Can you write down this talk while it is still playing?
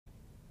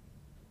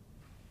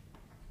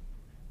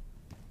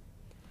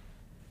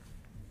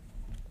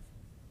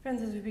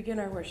Friends, as we begin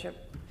our worship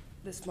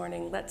this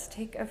morning, let's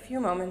take a few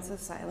moments of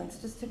silence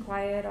just to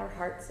quiet our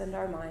hearts and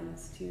our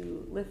minds,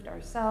 to lift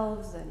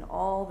ourselves and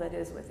all that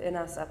is within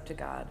us up to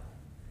God.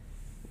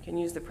 You can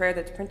use the prayer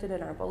that's printed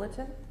in our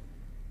bulletin.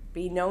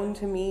 Be known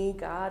to me,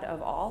 God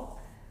of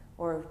all,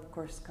 or of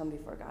course, come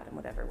before God in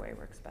whatever way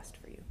works best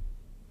for you.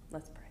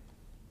 Let's pray.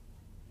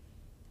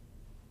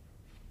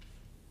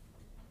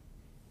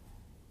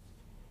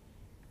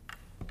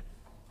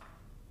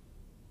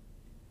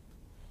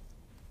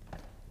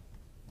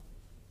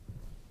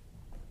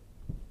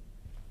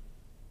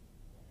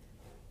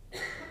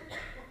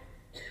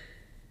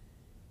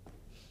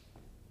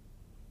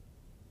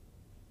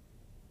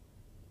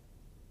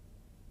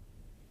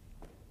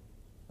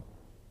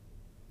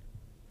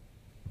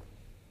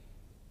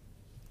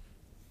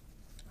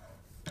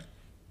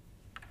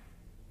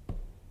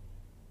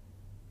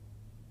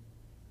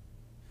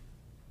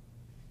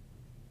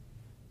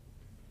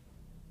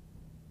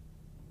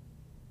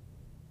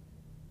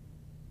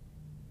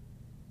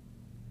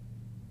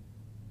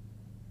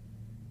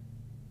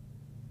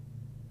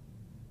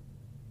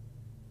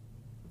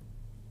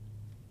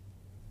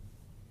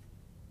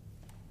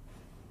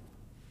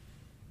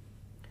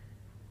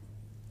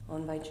 I'll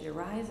invite you to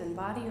rise in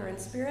body or in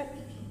spirit,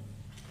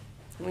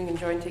 and we can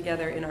join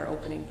together in our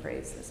opening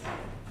praise this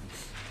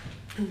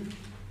morning.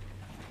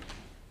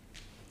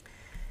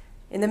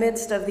 In the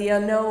midst of the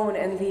unknown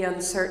and the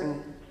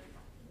uncertain,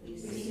 we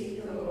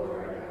seek the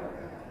Lord our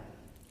God.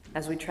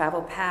 As we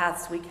travel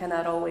paths we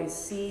cannot always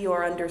see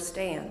or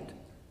understand,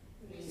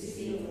 We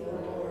seek the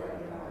Lord our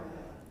God.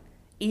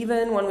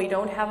 even when we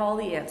don't have all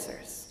the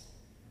answers,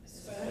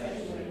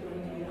 Especially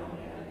when we don't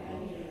have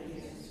any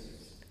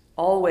answers.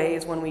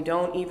 always when we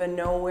don't even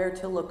know where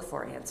to look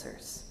for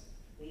answers.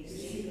 We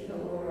seek the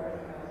Lord our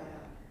God.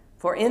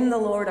 For in the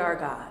Lord our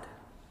God,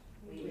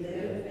 We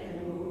live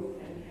and move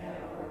and have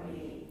our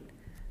being.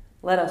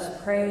 let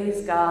us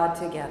praise God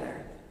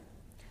together.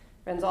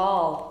 Friends,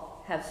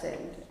 all have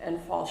sinned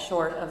and fall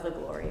short of the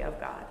glory of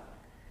God.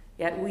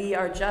 Yet we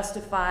are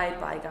justified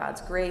by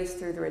God's grace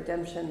through the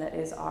redemption that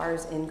is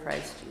ours in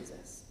Christ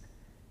Jesus.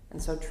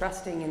 And so,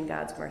 trusting in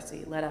God's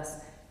mercy, let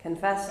us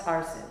confess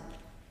our sin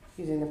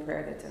using the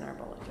prayer that's in our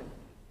bulletin.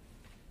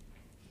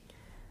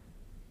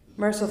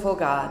 Merciful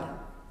God,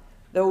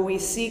 though we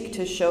seek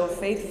to show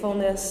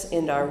faithfulness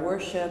in our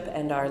worship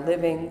and our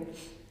living,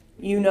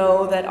 you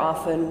know that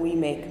often we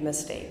make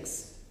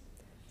mistakes.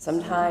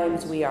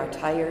 Sometimes we are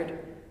tired.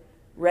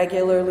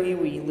 Regularly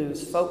we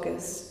lose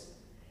focus.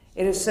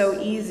 It is so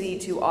easy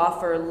to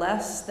offer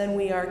less than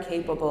we are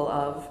capable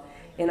of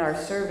in our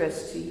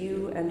service to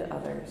you and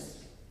others.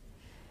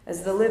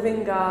 As the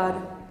living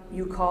God,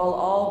 you call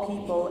all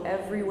people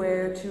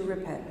everywhere to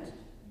repent.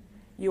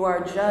 You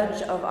are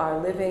judge of our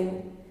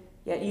living,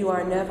 yet you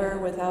are never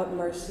without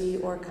mercy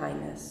or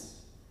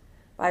kindness.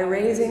 By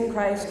raising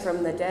Christ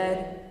from the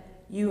dead,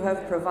 you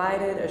have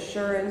provided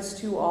assurance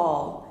to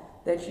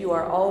all that you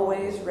are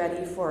always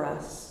ready for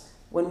us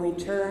when we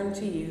turn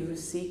to you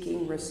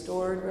seeking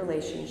restored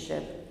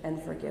relationship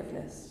and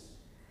forgiveness.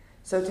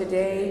 So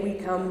today we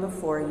come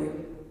before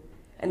you,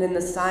 and in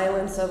the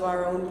silence of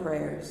our own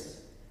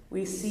prayers,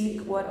 we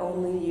seek what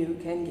only you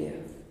can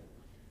give.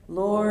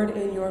 Lord,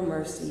 in your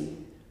mercy,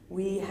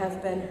 we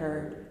have been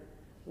heard,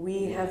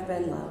 we have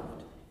been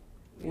loved,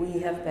 we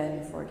have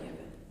been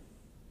forgiven.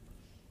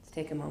 Let's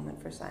take a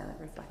moment for silent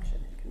reflection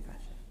and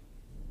confession.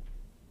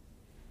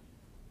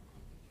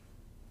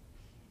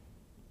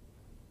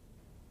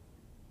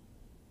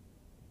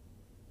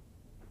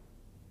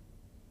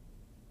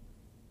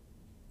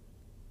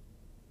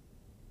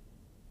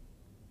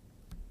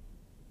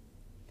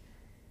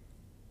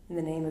 In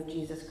the name of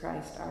Jesus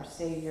Christ, our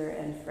Savior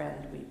and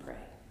friend, we pray.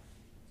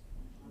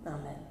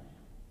 Amen.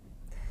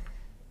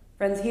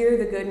 Friends, hear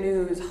the good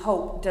news.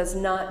 Hope does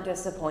not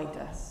disappoint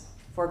us,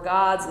 for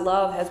God's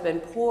love has been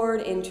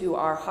poured into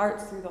our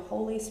hearts through the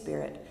Holy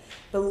Spirit.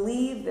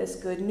 Believe this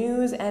good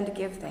news and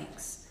give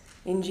thanks.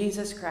 In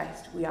Jesus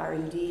Christ, we are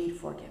indeed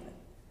forgiven.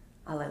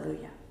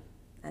 Alleluia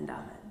and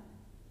amen.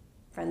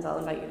 Friends, I'll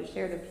invite you to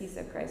share the peace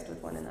of Christ with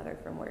one another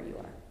from where you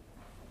are.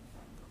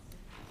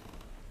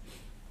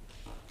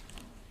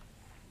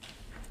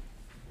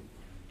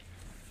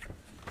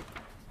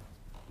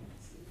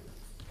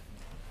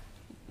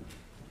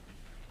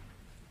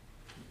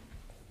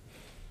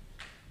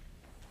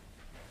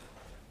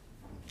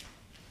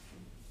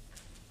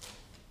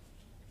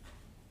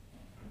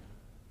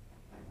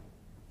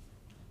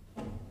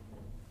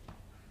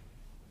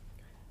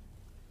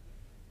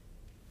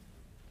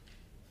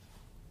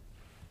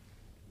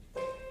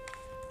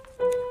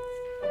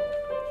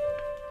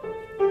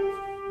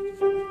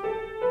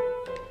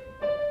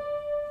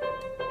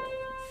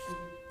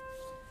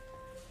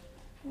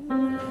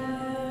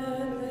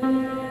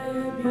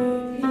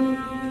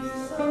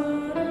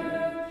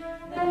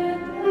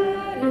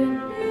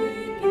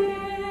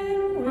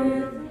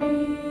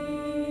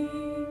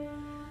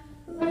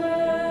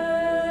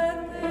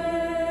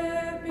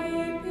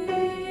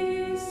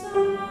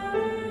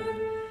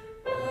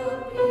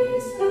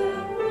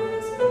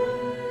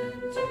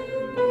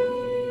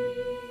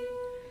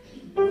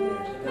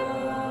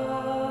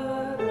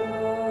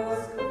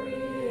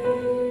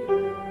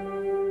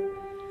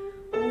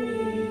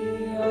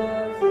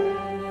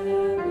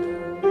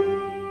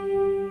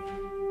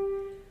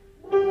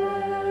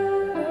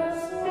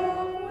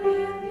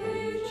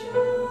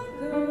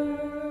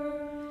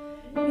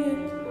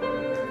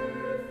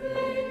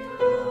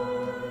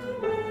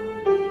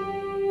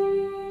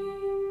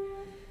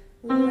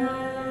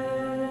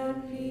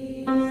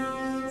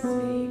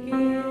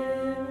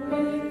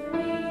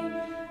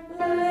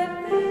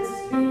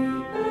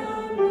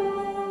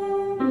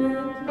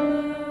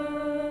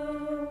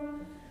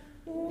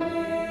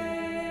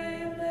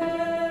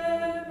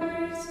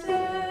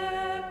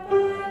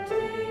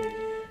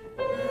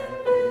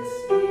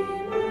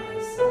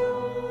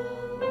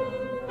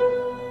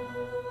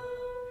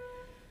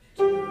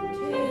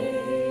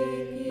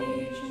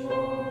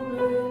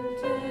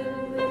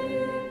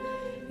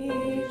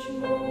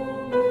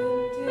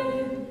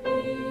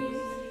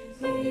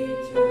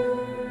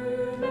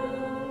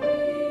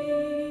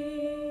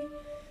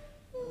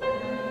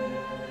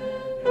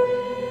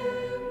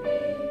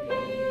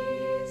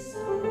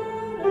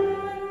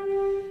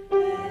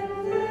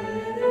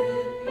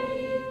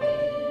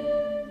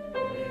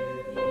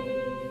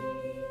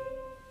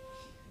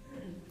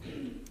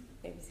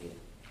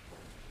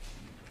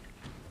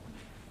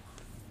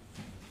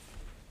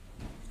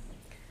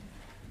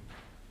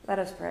 Let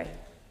us pray.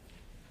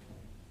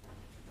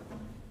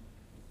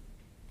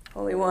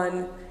 Holy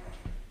One,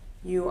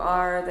 you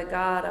are the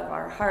God of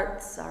our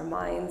hearts, our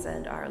minds,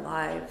 and our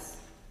lives,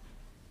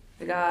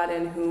 the God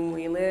in whom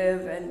we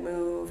live and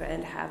move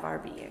and have our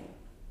being.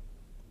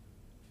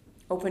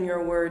 Open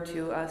your word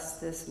to us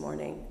this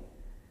morning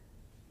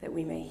that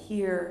we may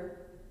hear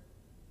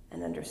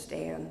and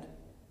understand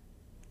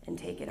and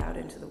take it out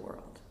into the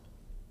world.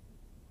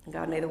 And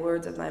God, may the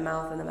words of my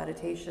mouth and the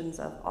meditations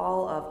of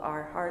all of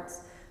our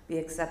hearts be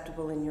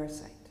acceptable in your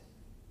sight,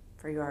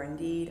 for you are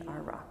indeed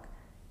our rock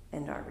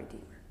and our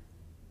Redeemer.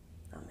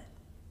 Amen.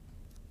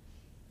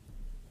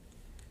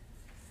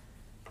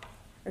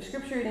 Our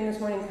scripture reading this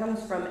morning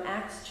comes from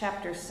Acts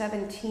chapter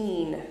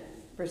 17,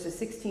 verses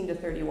 16 to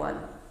 31.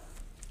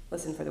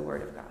 Listen for the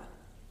word of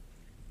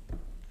God.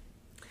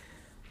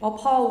 While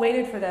Paul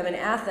waited for them in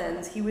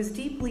Athens, he was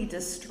deeply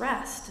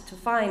distressed to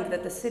find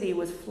that the city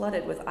was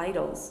flooded with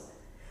idols.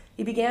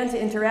 He began to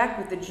interact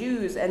with the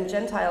Jews and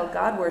Gentile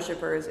God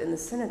worshippers in the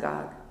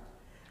synagogue.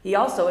 He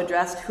also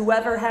addressed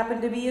whoever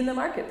happened to be in the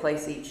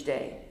marketplace each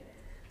day.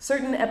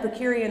 Certain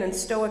Epicurean and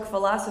Stoic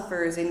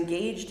philosophers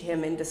engaged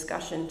him in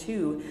discussion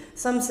too.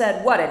 Some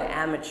said, "What an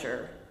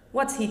amateur!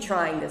 What's he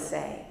trying to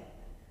say?"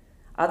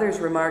 Others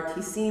remarked,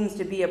 "He seems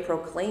to be a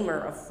proclaimer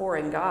of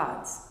foreign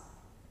gods."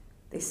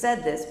 They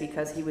said this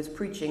because he was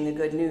preaching the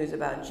good news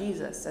about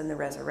Jesus and the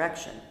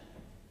resurrection.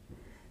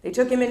 They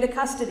took him into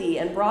custody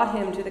and brought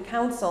him to the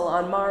council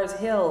on Mars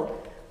Hill.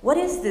 "What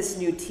is this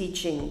new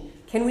teaching?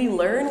 Can we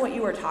learn what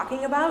you are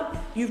talking about?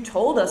 You've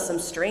told us some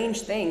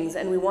strange things,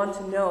 and we want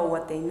to know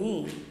what they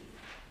mean."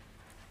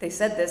 They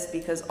said this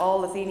because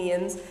all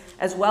Athenians,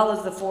 as well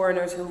as the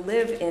foreigners who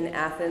live in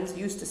Athens,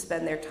 used to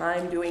spend their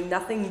time doing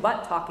nothing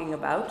but talking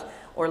about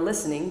or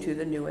listening to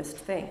the newest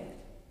thing.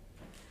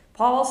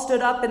 Paul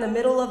stood up in the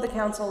middle of the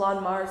council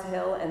on Mars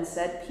Hill and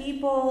said,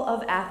 "People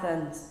of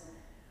Athens,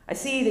 I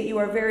see that you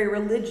are very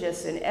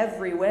religious in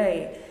every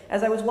way.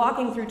 As I was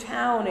walking through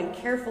town and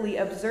carefully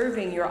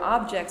observing your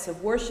objects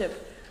of worship,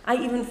 I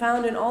even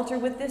found an altar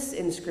with this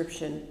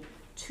inscription,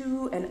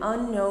 'To an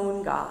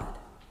unknown God.'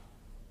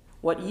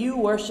 What you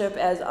worship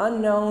as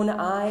unknown,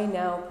 I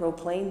now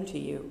proclaim to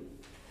you.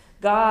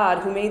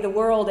 God, who made the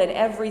world and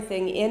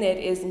everything in it,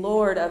 is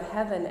Lord of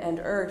heaven and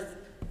earth.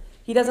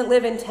 He doesn't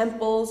live in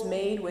temples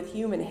made with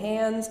human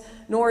hands,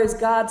 nor is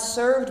God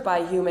served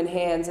by human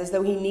hands as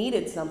though he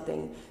needed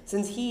something,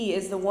 since he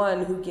is the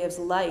one who gives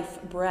life,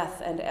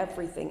 breath, and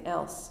everything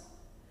else.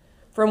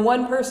 From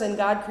one person,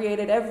 God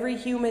created every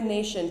human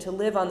nation to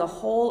live on the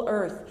whole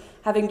earth,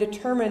 having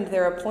determined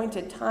their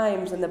appointed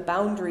times and the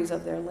boundaries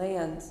of their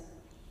lands.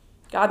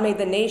 God made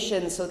the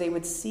nations so they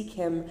would seek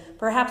him,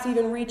 perhaps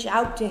even reach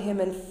out to him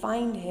and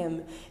find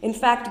him. In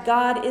fact,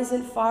 God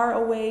isn't far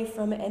away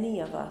from any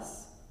of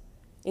us.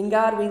 In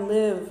God we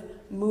live,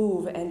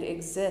 move, and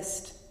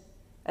exist.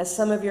 As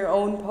some of your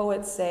own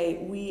poets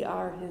say, we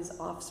are his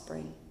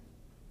offspring.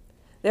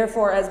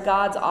 Therefore, as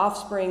God's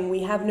offspring,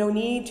 we have no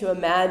need to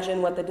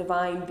imagine what the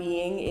divine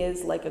being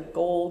is like a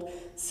gold,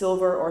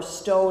 silver, or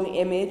stone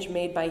image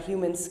made by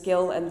human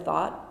skill and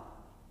thought.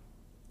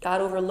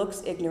 God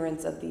overlooks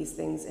ignorance of these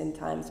things in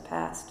times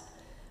past,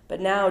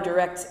 but now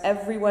directs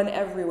everyone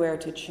everywhere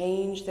to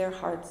change their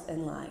hearts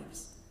and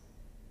lives.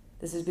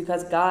 This is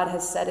because God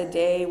has set a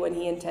day when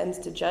he intends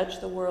to judge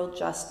the world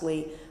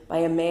justly by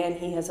a man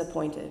he has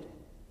appointed.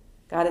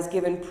 God has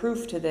given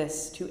proof to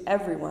this to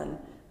everyone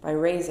by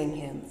raising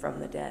him from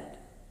the dead."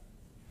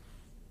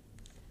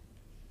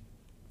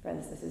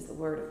 Friends, this is the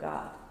word of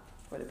God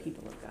for the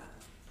people of God.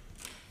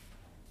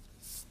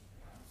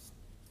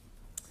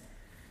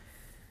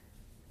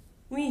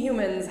 We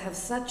humans have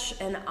such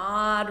an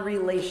odd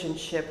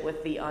relationship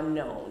with the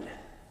unknown,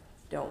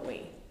 don't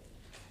we?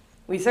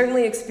 We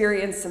certainly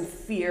experience some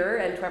fear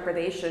and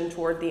trepidation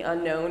toward the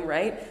unknown,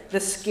 right? The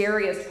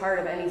scariest part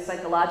of any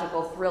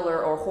psychological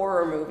thriller or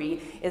horror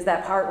movie is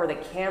that part where the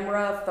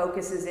camera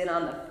focuses in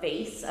on the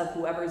face of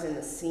whoever's in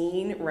the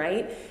scene,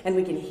 right? And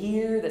we can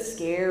hear the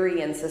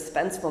scary and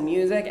suspenseful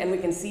music, and we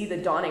can see the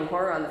dawning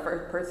horror on the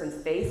first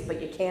person's face,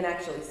 but you can't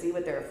actually see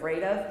what they're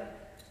afraid of.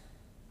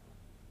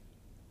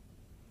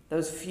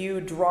 Those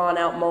few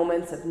drawn-out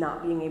moments of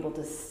not being able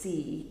to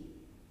see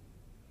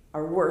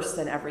are worse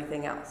than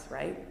everything else,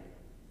 right?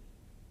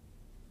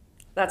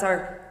 That's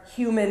our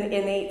human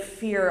innate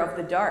fear of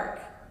the dark.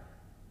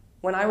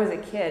 When I was a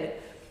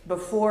kid,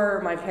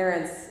 before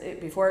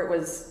it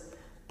was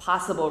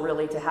possible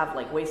really to have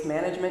like waste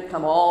management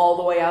come all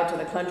the way out to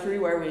the country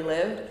where we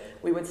lived,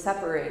 we would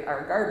separate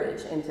our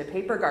garbage into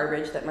paper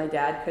garbage that my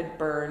dad could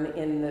burn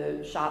in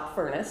the shop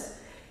furnace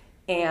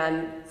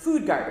and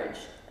food garbage.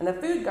 And the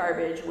food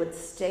garbage would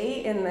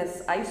stay in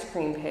this ice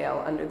cream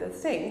pail under the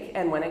sink,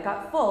 and when it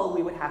got full,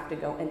 we would have to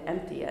go and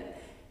empty it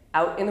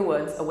out in the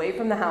woods, away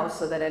from the house,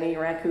 so that any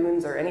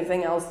raccoons or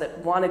anything else that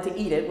wanted to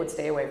eat it would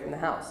stay away from the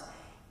house.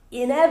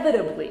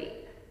 Inevitably,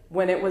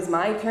 when it was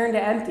my turn to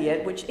empty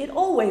it, which it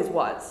always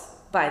was,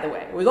 by the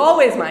way, it was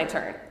always my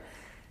turn,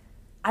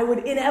 I would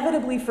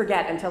inevitably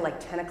forget until like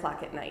 10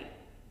 o'clock at night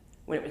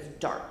when it was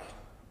dark,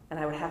 and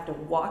I would have to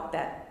walk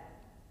that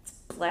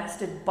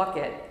blasted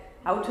bucket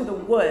out to the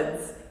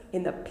woods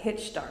in the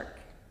pitch dark,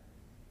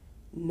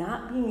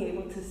 not being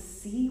able to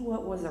see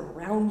what was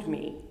around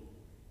me,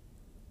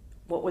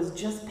 what was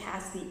just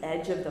past the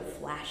edge of the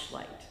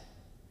flashlight,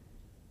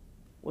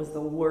 was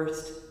the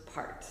worst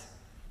part.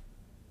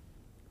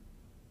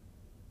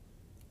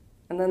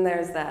 And then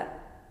there's that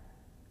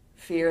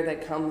fear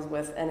that comes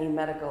with any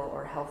medical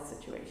or health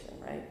situation,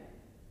 right?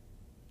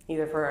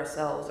 Either for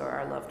ourselves or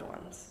our loved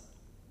ones.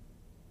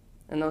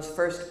 And those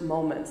first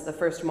moments, the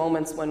first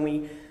moments when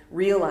we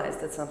realize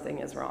that something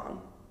is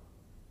wrong,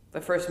 the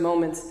first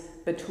moments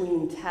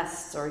between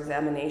tests or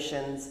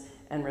examinations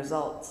and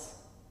results,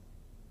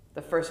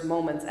 the first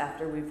moments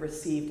after we've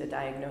received a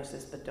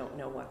diagnosis but don't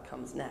know what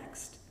comes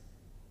next.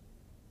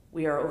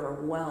 We are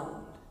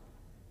overwhelmed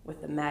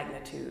with the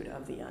magnitude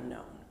of the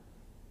unknown.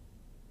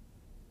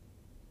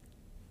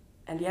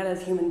 And yet,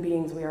 as human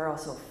beings, we are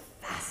also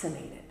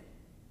fascinated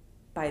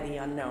by the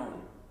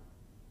unknown.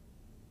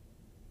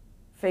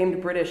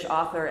 Famed British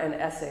author and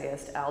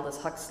essayist Aldous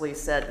Huxley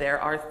said, "There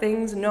are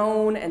things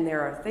known and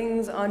there are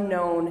things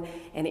unknown,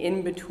 and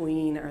in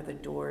between are the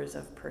doors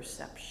of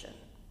perception."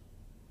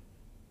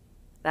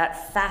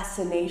 That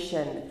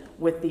fascination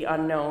with the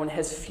unknown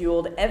has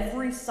fueled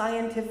every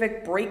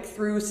scientific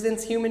breakthrough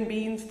since human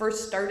beings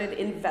first started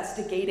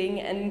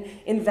investigating and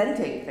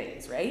inventing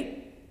things,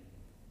 right?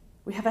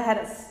 We have had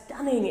a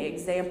stunning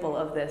example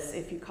of this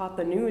if you caught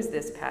the news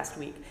this past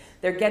week.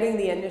 They're getting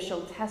the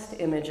initial test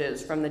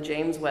images from the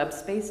James Webb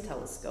Space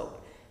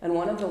Telescope, and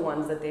one of the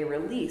ones that they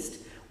released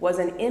was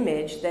an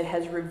image that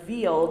has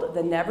revealed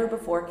the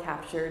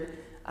never-before-captured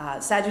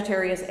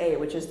Sagittarius A,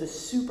 which is the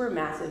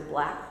supermassive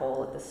black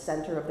hole at the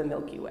center of the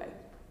Milky Way.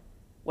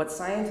 What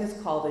scientists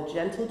call the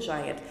gentle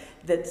giant,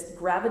 that's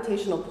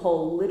gravitational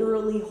pull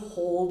literally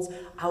holds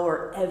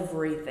our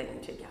everything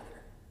together.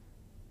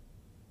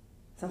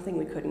 Something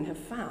we couldn't have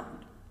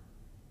found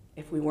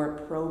if we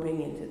weren't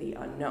probing into the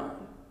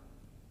unknown.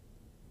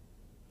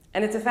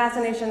 And it's a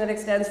fascination that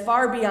extends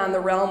far beyond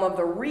the realm of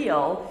the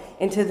real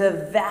into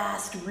the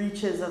vast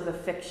reaches of the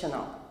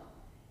fictional.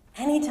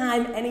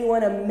 Anytime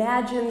anyone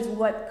imagines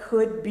what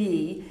could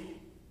be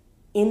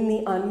in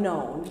the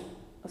unknown,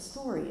 a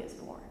story is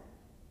born.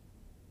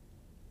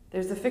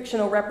 There's the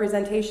fictional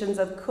representations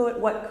of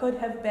what could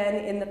have been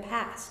in the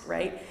past,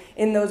 right?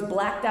 In those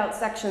blacked out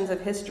sections of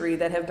history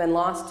that have been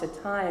lost to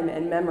time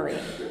and memory.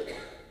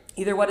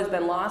 Either what has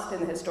been lost in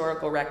the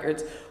historical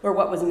records or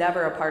what was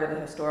never a part of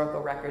the historical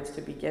records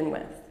to begin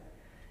with.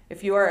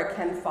 If you are a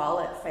Ken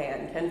Follett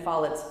fan, Ken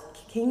Follett's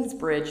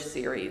Kingsbridge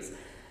series,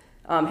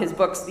 his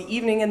books, The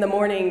Evening and the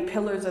Morning,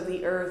 Pillars of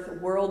the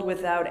Earth, World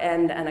Without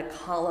End, and A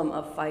Column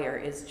of Fire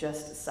is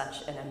just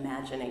such an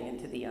imagining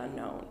into the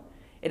unknown.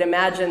 It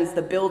imagines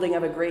the building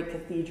of a great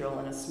cathedral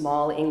in a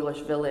small English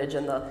village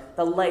and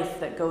the life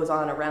that goes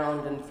on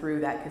around and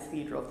through that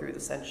cathedral through the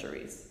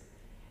centuries.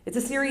 It's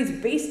a series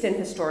based in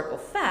historical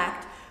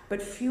fact,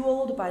 but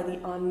fueled by the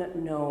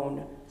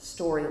unknown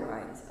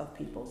storylines of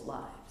people's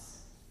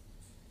lives.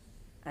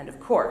 And of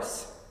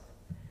course,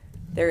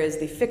 there is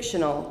the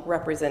fictional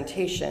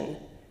representation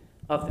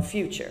of the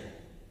future.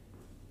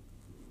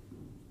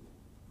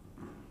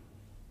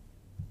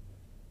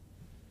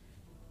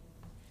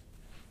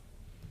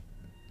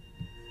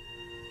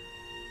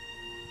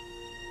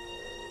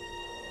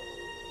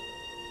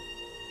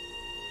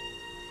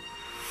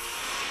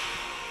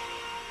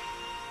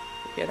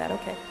 Hear that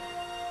okay?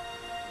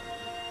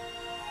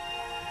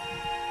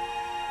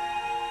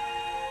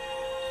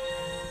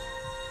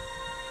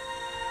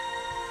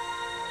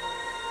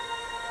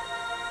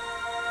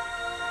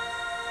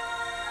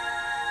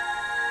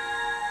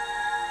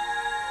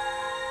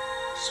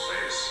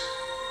 Space,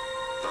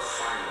 the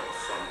final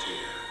frontier.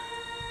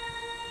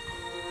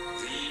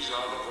 These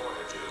are the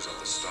voyages of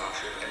the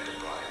Starship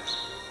Enterprise.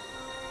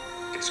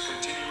 Its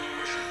continuing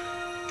mission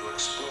to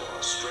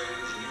explore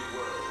strange new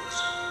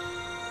worlds,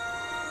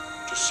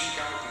 to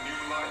seek out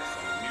new life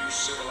and new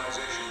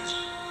civilizations,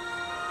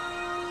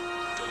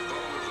 to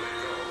boldly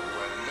go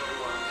where no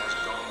one has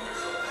gone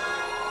before.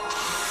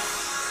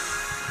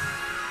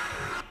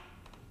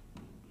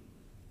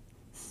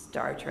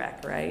 Star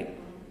Trek, right?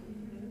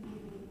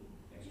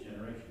 Next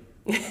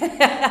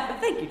Generation.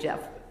 Thank you,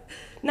 Jeff.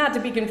 Not to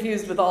be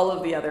confused with all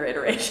of the other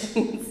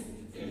iterations.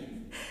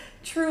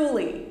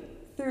 Truly,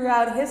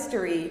 throughout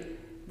history,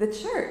 the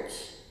church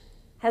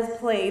has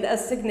played a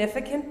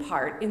significant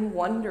part in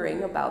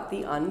wondering about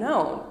the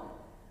unknown.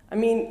 I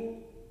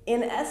mean,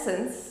 in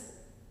essence,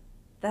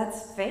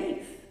 that's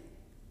faith,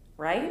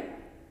 right?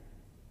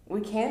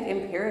 We can't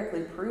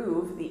empirically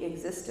prove the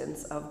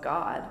existence of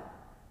God.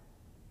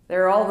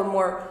 There are all the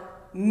more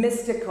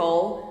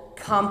mystical,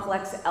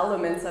 complex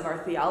elements of our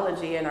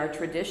theology and our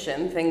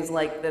tradition, things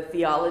like the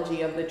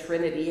theology of the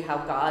Trinity, how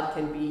God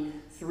can be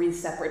three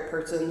separate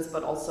persons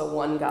but also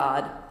one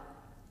God.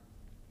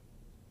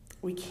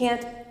 We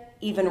can't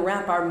even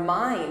wrap our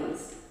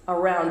minds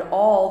around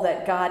all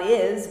that God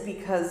is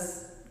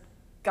because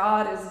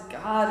God is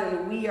God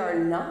and we are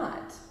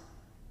not.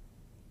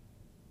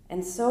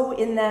 And so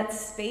in that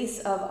space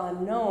of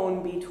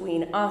unknown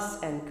between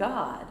us and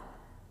God,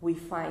 we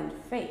find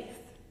faith.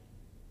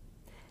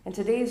 And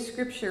today's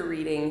scripture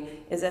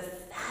reading is a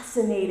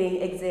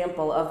fascinating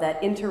example of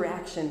that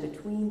interaction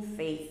between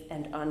faith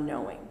and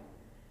unknowing.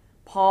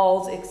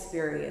 Paul's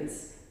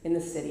experience in the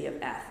city of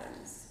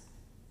Athens.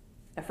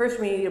 At first,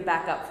 we need to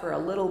back up for a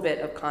little bit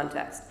of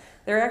context.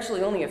 There are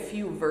actually only a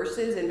few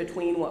verses in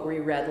between what we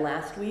read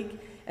last week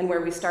and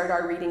where we start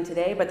our reading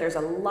today, but there's a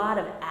lot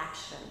of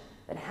action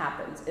that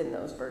happens in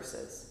those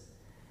verses.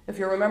 If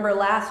you remember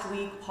last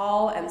week,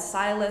 Paul and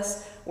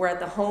Silas were at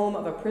the home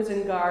of a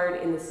prison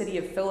guard in the city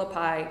of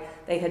Philippi.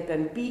 They had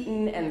been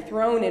beaten and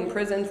thrown in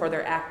prison for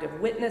their act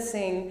of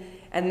witnessing,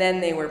 and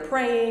then they were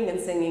praying and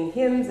singing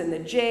hymns in the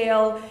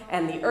jail,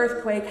 and the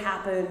earthquake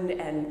happened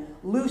and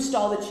loosed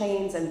all the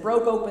chains and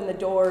broke open the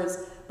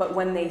doors. But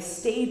when they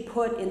stayed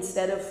put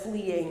instead of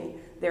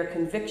fleeing, their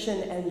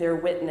conviction and their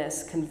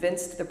witness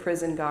convinced the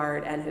prison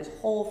guard and his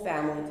whole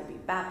family to be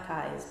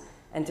baptized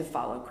and to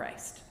follow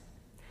Christ.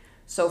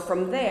 So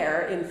from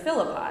there, in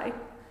Philippi,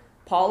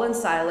 Paul and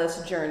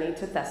Silas journey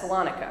to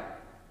Thessalonica.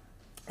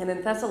 And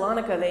in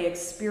Thessalonica, they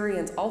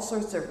experience all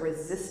sorts of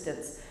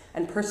resistance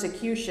and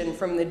persecution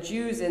from the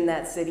Jews in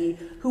that city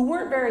who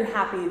weren't very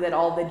happy that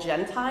all the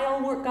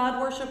Gentile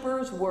God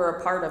worshippers were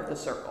a part of the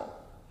circle.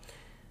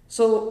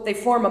 So they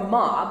form a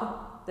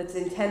mob that's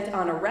intent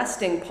on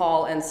arresting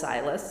Paul and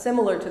Silas,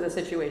 similar to the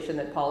situation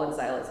that Paul and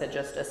Silas had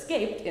just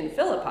escaped in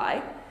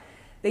Philippi.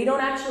 They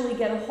don't actually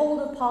get a hold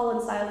of Paul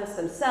and Silas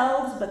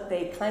themselves, but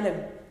they kind of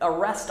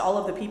arrest all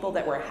of the people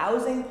that were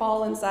housing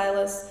Paul and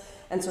Silas.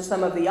 And so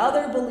some of the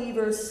other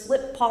believers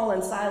slip Paul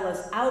and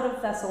Silas out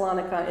of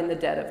Thessalonica in the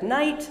dead of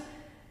night,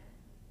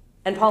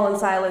 and Paul and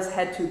Silas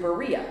head to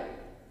Berea.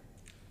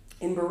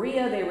 In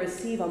Berea, they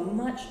receive a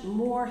much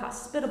more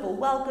hospitable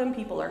welcome.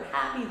 People are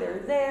happy they're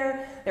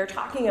there. They're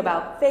talking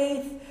about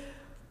faith.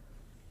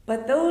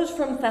 But those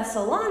from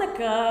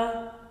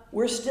Thessalonica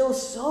were still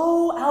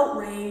so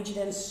outraged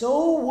and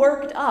so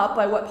worked up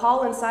by what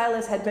Paul and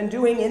Silas had been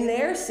doing in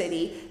their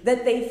city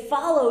that they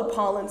followed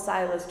Paul and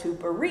Silas to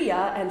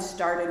Berea and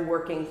started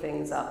working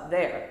things up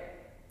there.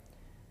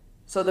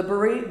 So the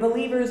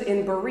believers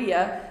in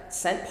Berea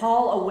sent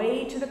Paul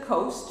away to the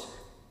coast.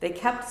 They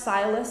kept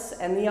Silas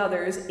and the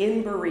others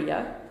in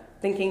Berea,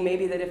 thinking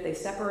maybe that if they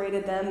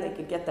separated them, they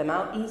could get them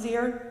out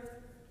easier,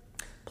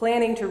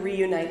 planning to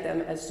reunite them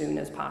as soon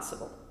as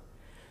possible.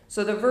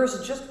 So the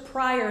verse just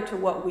prior to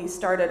what we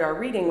started our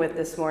reading with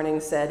this morning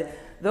said,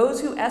 "Those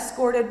who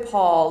escorted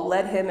Paul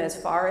led him as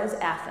far as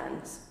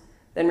Athens,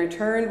 then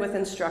returned with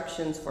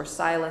instructions for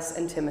Silas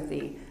and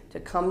Timothy to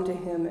come to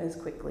him as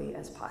quickly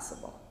as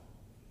possible."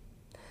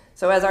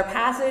 So as our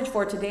passage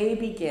for today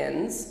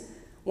begins,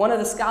 one of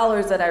the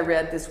scholars that I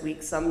read this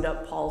week summed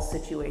up Paul's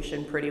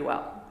situation pretty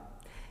well.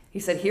 He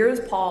said, here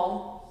is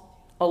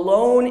Paul,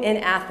 alone in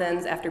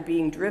Athens after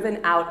being driven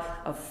out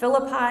of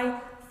Philippi,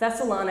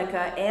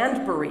 Thessalonica,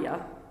 and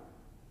Berea,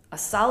 a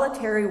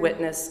solitary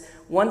witness,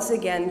 once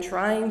again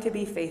trying to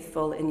be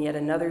faithful in yet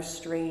another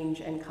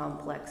strange and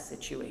complex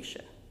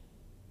situation.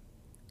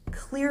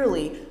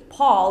 Clearly,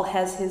 Paul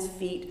has his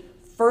feet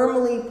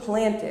firmly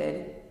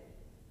planted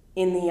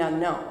in the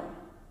unknown.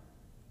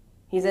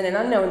 He's in an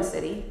unknown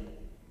city.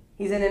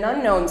 He's in an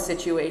unknown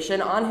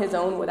situation on his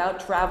own without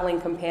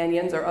traveling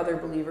companions or other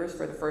believers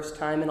for the first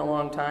time in a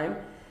long time.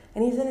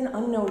 And he's in an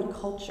unknown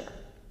culture.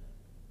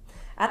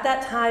 At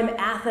that time,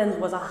 Athens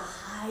was a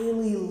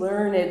highly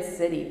learned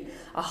city,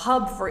 a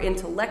hub for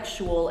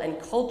intellectual and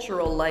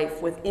cultural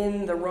life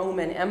within the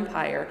Roman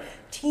Empire,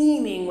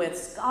 teeming with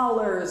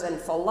scholars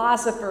and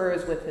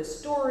philosophers, with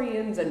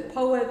historians and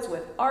poets,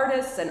 with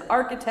artists and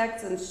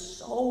architects, and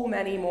so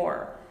many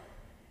more.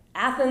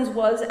 Athens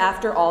was,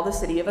 after all, the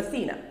city of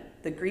Athena,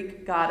 the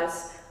Greek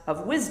goddess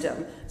of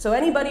wisdom. So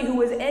anybody who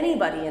was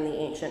anybody in the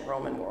ancient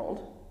Roman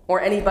world, or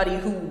anybody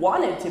who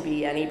wanted to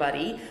be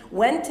anybody,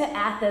 went to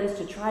Athens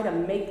to try to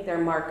make their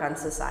mark on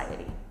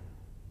society.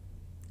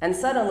 And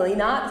suddenly,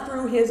 not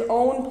through his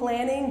own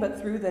planning, but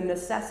through the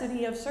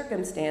necessity of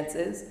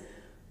circumstances,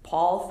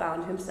 Paul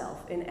found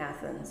himself in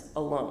Athens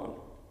alone.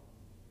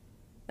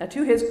 Now,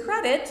 to his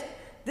credit,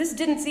 this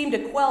didn't seem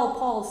to quell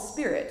Paul's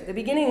spirit. The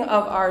beginning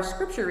of our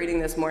scripture reading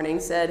this morning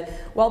said,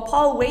 while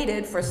Paul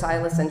waited for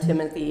Silas and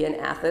Timothy in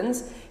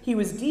Athens, he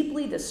was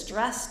deeply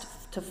distressed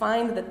to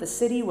find that the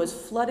city was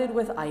flooded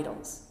with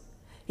idols.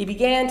 He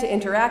began to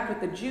interact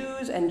with the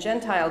Jews and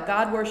Gentile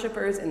God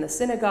worshippers in the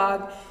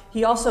synagogue.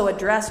 He also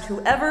addressed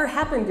whoever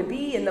happened to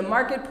be in the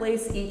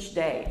marketplace each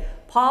day.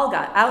 Paul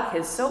got out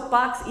his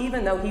soapbox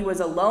even though he was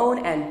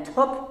alone and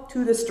took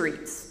to the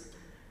streets.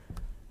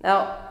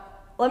 Now,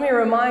 let me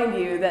remind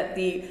you that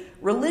the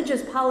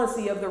religious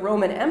policy of the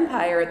Roman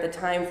Empire at the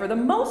time, for the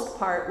most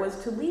part,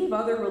 was to leave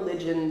other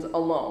religions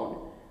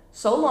alone,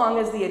 so long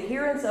as the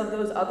adherents of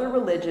those other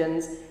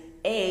religions,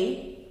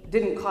 A,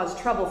 didn't cause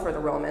trouble for the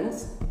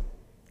Romans,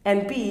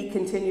 and B,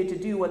 continued to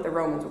do what the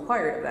Romans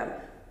required of them,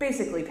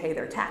 basically pay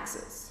their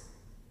taxes.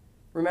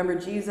 Remember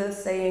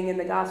Jesus saying in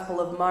the Gospel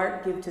of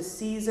Mark, give to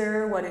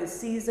Caesar what is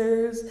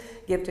Caesar's,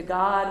 give to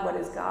God what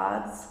is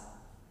God's?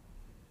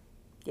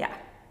 Yeah.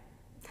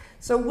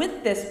 So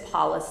with this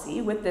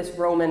policy, with this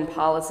Roman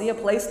policy, a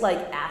place like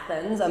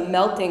Athens, a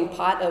melting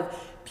pot of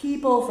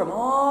people from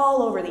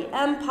all over the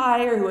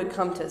empire who had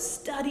come to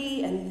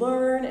study and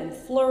learn and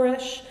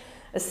flourish,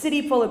 a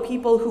city full of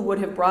people who would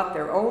have brought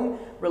their own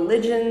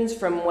religions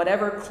from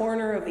whatever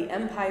corner of the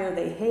empire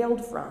they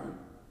hailed from.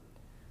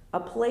 A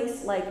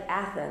place like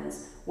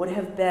Athens would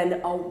have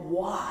been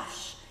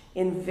awash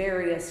in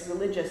various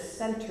religious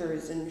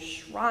centers and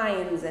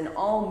shrines and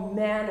all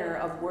manner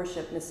of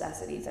worship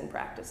necessities and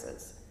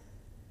practices.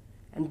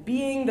 And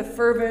being the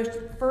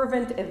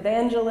fervent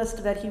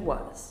evangelist that he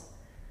was,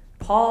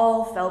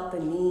 Paul felt the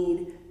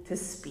need to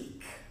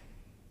speak.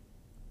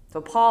 So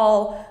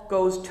Paul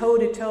goes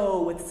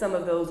toe-to-toe with some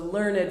of those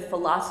learned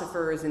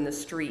philosophers in the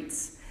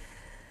streets.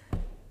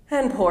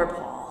 And poor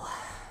Paul,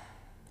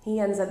 he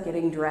ends up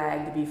getting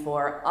dragged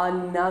before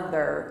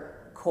another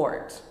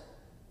court.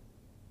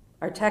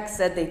 Our text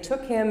said they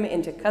took him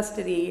into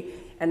custody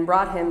and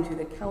brought him to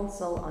the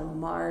council on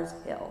Mars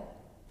Hill.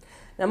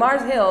 Now,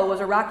 Mars Hill was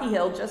a rocky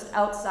hill just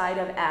outside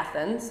of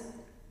Athens,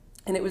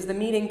 and it was the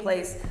meeting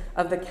place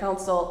of the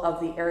Council of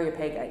the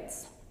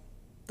Areopagites,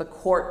 the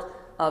court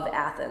of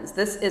Athens.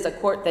 This is a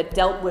court that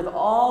dealt with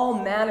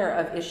all manner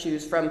of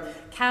issues, from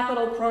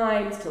capital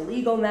crimes to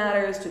legal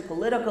matters to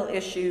political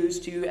issues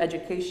to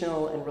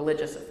educational and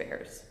religious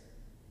affairs.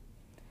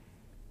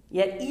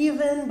 Yet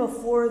even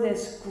before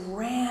this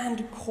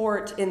grand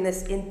court in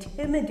this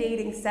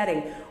intimidating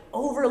setting,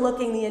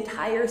 overlooking the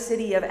entire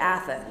city of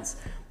Athens,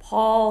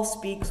 Paul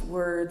speaks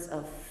words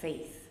of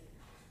faith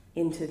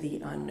into the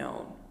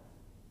unknown.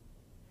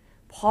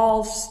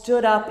 Paul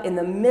stood up in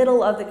the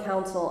middle of the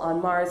council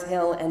on Mars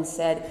Hill and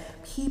said,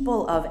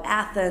 "People of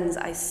Athens,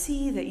 I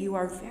see that you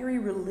are very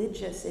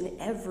religious in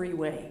every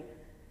way.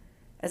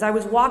 As I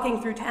was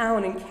walking through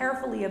town and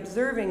carefully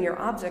observing your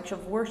objects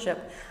of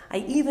worship, I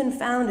even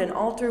found an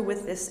altar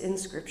with this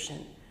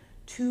inscription,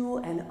 'To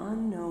an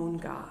unknown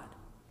God.'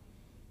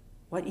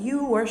 What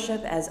you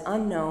worship as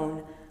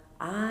unknown,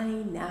 I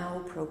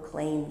now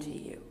proclaim to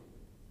you."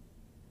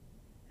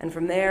 And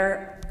from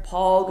there,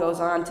 Paul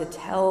goes on to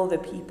tell the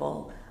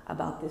people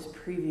about this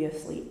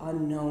previously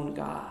unknown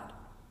God.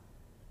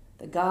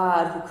 The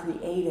God who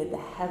created the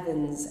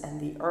heavens and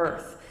the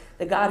earth.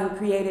 The God who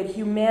created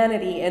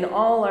humanity in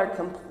all our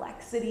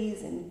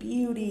complexities and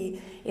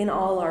beauty, in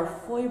all our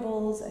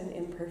foibles and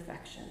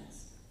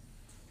imperfections.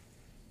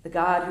 The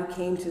God who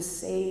came to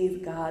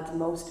save God's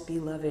most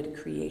beloved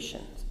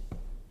creation,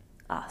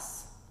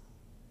 us.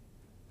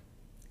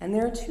 And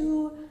there are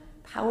two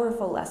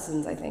powerful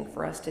lessons, I think,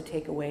 for us to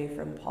take away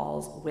from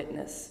Paul's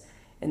witness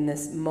in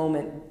this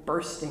moment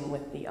bursting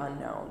with the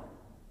unknown.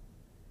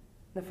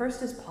 The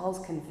first is Paul's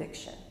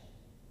conviction,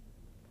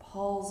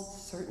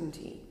 Paul's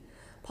certainty.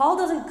 Paul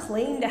doesn't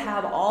claim to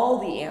have all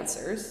the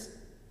answers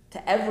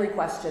to every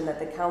question that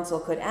the council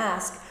could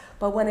ask,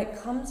 but when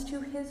it comes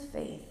to his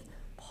faith,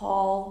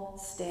 Paul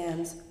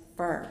stands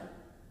firm.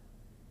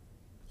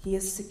 He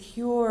is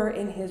secure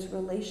in his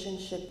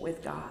relationship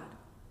with God.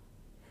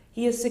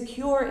 He is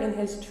secure in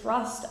his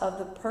trust of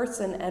the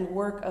person and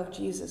work of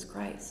Jesus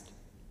Christ.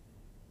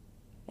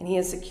 And he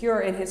is secure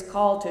in his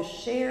call to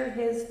share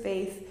his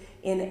faith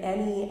in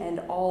any and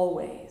all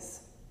ways.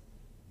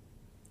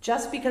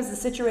 Just because the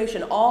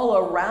situation all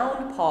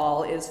around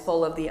Paul is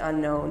full of the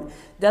unknown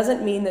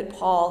doesn't mean that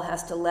Paul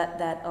has to let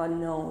that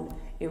unknown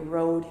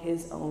erode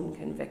his own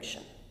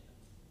conviction.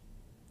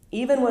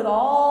 Even with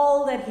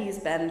all that he's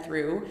been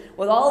through,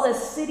 with all the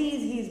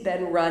cities he's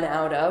been run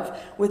out of,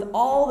 with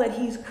all that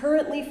he's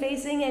currently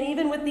facing, and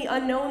even with the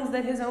unknowns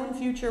that his own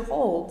future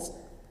holds,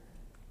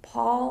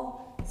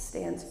 Paul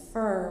stands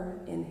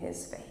firm in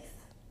his faith.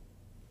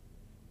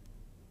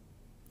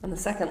 And the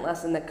second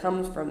lesson that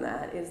comes from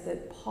that is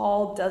that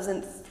Paul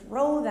doesn't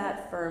throw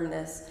that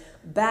firmness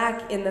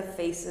back in the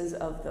faces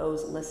of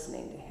those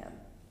listening to him.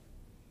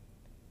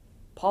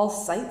 Paul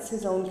cites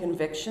his own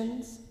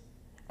convictions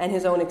and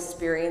his own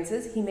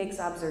experiences. He makes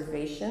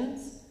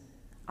observations,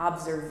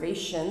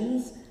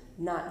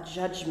 not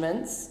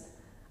judgments,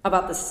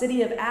 about the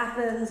city of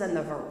Athens and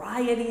the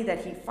variety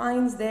that he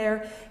finds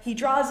there. He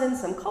draws in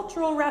some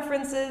cultural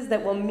references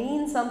that will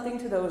mean something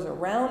to those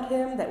around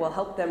him, that will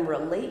help them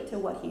relate to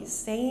what he's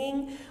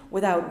saying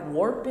without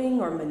warping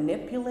or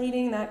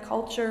manipulating that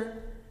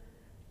culture.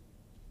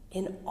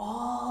 In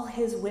all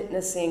his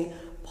witnessing,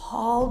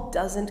 Paul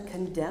doesn't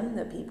condemn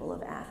the people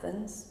of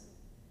Athens.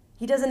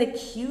 He doesn't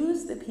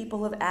accuse the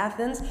people of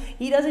Athens.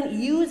 He doesn't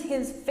use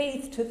his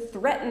faith to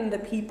threaten the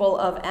people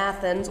of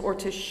Athens or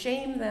to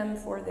shame them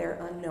for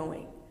their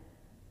unknowing.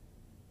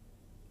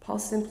 Paul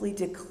simply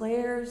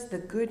declares the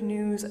good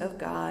news of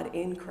God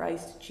in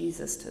Christ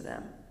Jesus to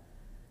them,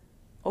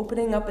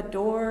 opening up a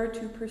door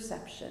to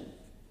perception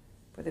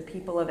for the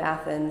people of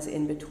Athens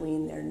in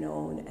between their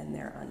known and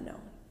their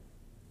unknown.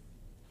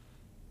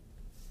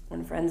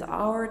 And friends,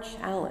 our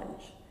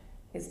challenge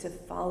is to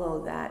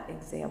follow that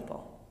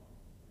example.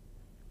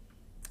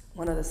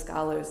 One of the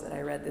scholars that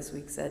I read this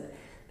week said,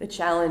 the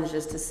challenge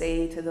is to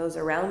say to those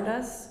around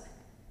us,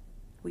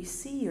 we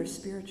see your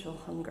spiritual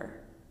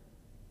hunger.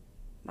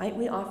 Might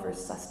we offer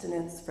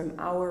sustenance from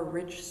our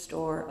rich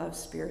store of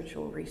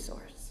spiritual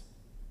resource?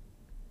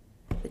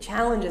 The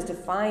challenge is to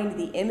find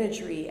the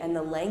imagery and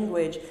the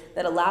language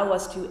that allow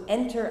us to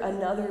enter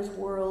another's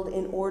world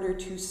in order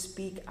to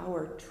speak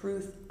our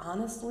truth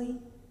honestly,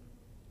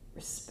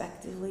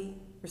 respectfully,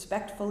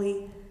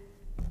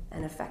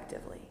 and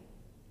effectively.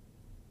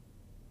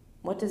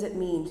 What does it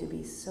mean to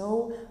be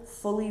so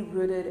fully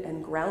rooted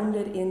and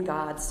grounded in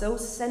God, so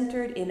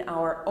centered in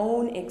our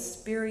own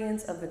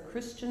experience of the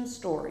Christian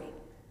story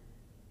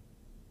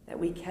that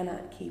we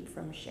cannot keep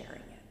from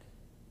sharing it?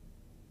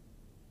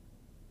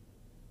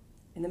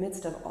 In the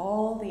midst of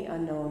all the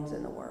unknowns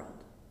in the world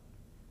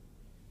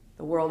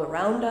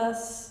around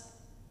us,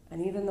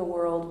 and even the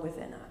world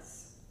within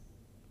us,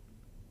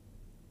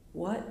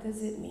 what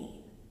does it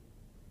mean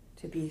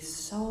to be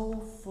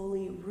so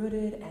fully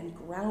rooted and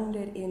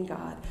grounded in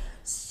God,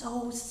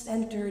 so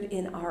centered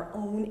in our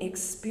own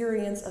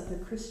experience of the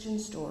Christian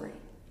story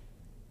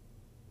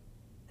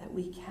that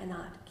we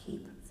cannot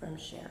keep from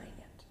sharing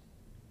it?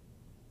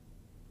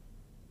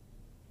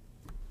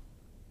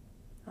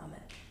 Amen.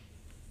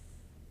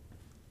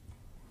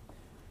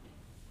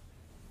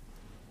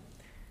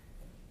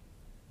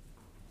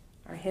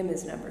 Our hymn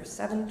is number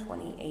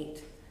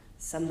 728,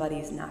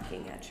 Somebody's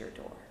Knocking at Your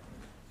Door.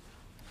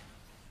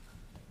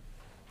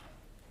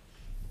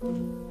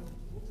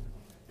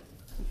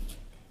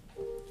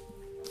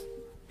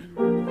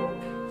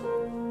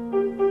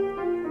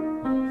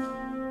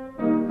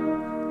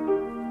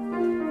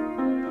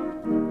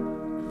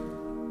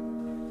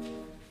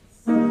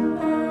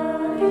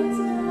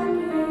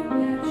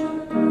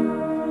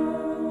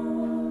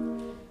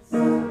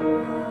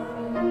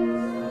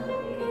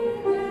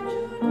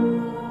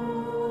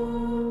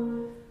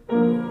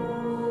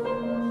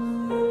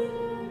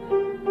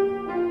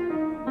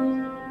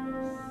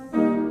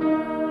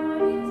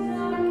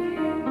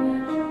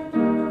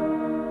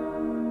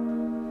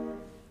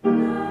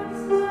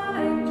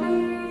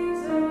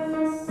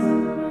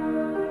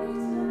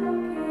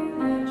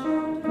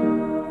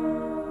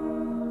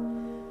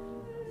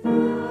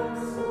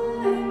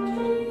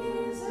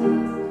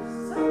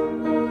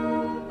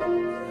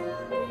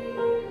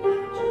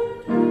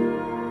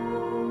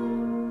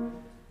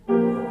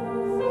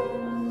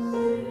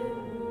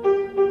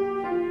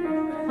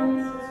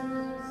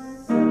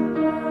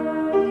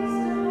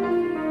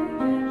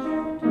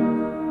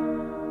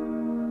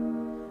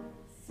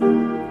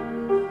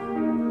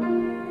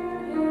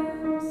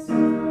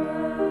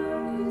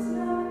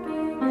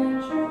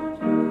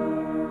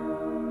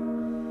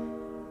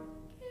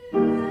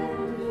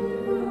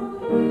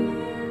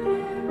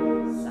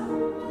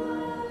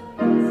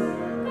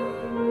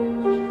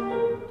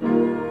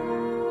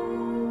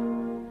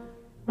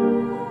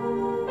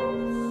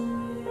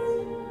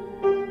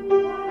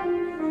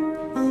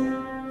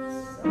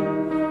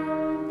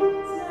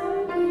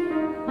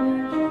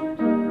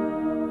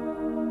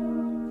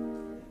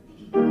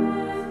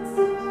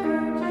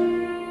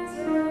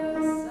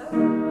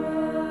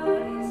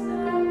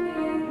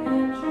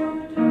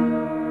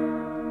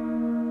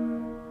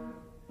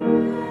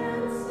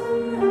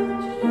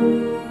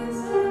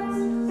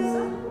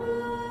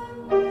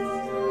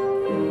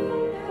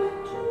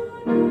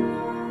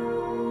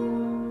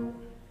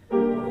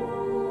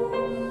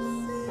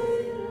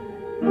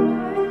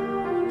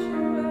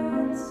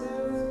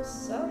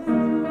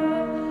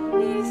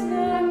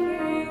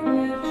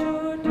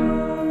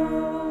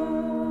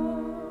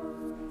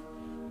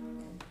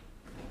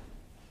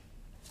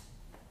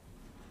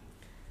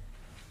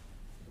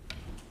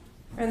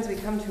 Friends, we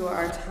come to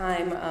our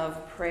time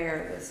of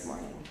prayer this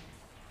morning.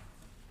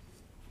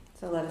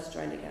 So let us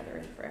join together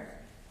in prayer.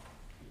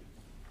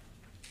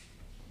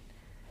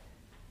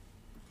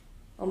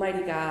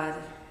 Almighty God,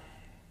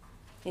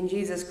 in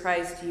Jesus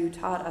Christ, you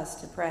taught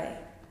us to pray.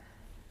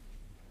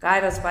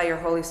 Guide us by your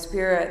Holy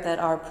Spirit that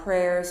our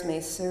prayers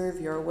may serve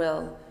your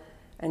will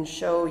and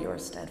show your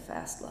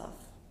steadfast love.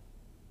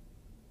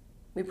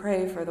 We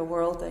pray for the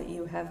world that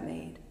you have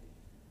made.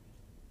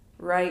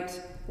 Right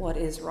what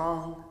is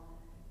wrong,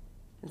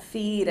 and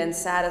feed and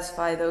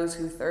satisfy those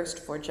who thirst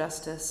for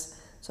justice,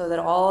 so that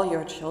all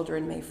your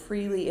children may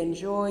freely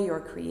enjoy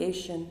your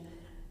creation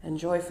and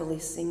joyfully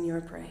sing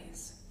your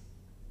praise.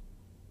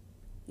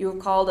 You have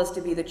called us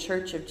to be the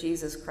Church of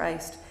Jesus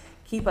Christ.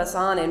 Keep us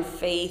on in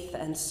faith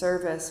and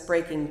service,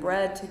 breaking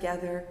bread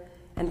together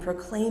and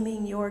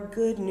proclaiming your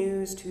good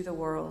news to the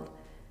world,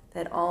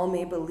 that all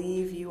may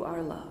believe you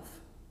are love.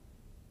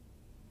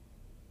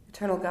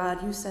 Eternal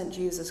God, you sent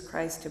Jesus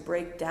Christ to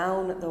break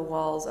down the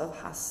walls of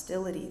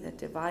hostility that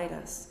divide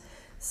us,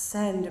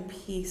 send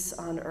peace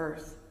on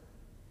earth,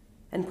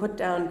 and put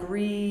down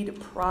greed,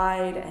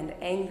 pride, and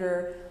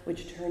anger,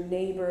 which turn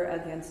neighbor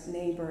against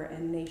neighbor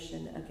and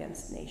nation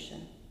against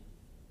nation.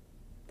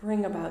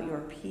 Bring about your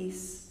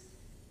peace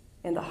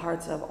in the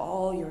hearts of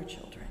all your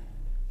children.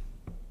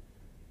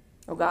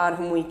 O God,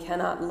 whom we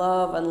cannot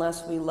love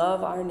unless we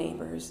love our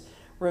neighbors,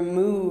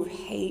 remove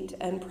hate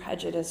and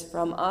prejudice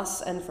from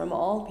us and from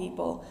all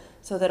people,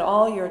 so that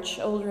all your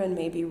children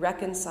may be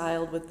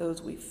reconciled with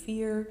those we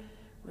fear,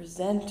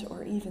 resent,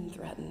 or even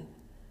threaten,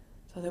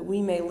 so that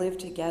we may live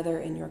together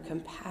in your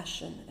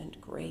compassion and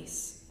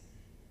grace.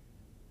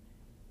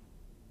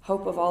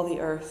 hope of all the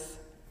earth.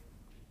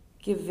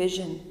 Give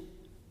vision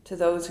to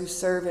those who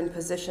serve in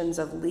positions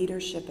of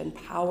leadership and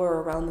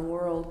power around the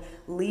world,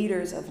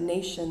 leaders of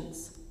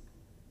nations,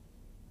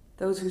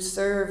 those who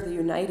serve the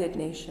United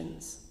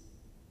Nations,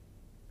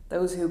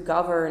 those who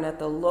govern at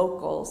the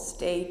local,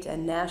 state,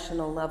 and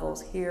national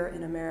levels here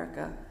in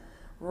America.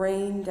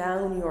 Rain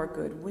down your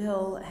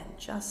goodwill and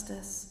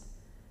justice,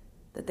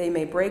 that they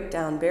may break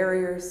down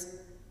barriers,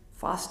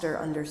 foster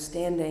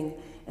understanding,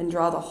 and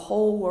draw the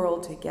whole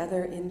world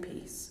together in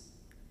peace.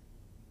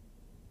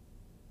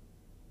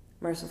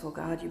 Merciful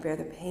God, you bear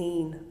the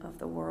pain of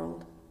the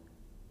world.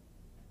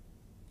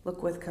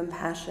 Look with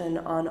compassion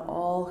on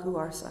all who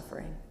are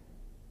suffering,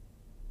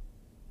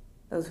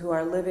 those who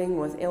are living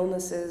with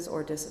illnesses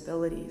or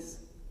disabilities,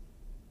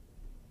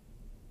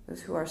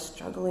 those who are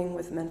struggling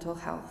with mental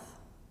health,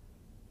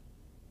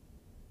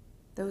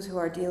 those who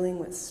are dealing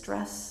with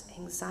stress,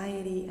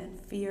 anxiety, and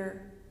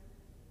fear,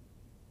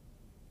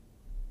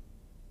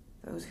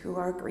 those who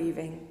are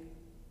grieving.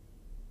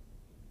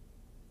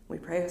 We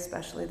pray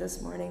especially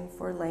this morning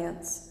for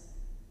Lance,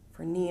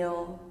 for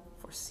Neil,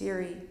 for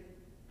Siri,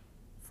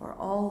 for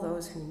all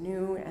those who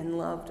knew and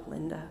loved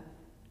Linda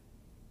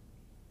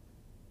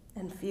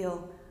and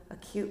feel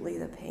acutely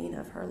the pain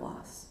of her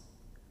loss.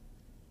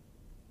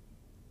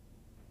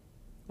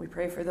 We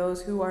pray for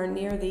those who are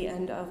near the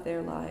end of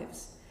their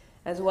lives,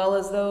 as well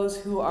as those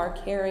who are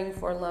caring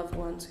for loved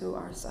ones who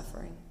are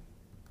suffering.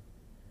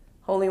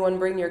 Holy One,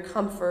 bring your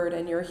comfort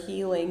and your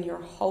healing,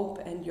 your hope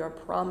and your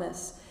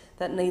promise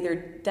that neither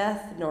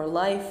death nor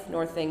life,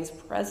 nor things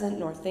present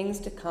nor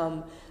things to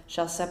come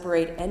shall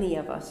separate any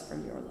of us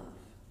from your love.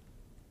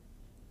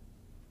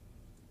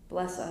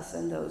 Bless us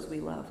and those we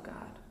love,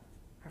 God,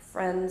 our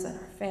friends and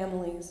our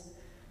families,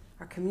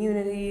 our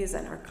communities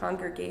and our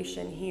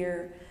congregation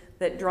here,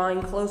 that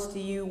drawing close to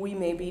you, we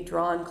may be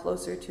drawn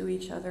closer to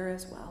each other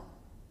as well.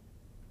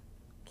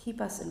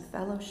 Keep us in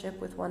fellowship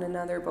with one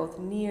another, both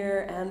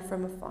near and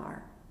from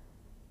afar,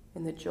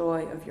 in the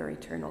joy of your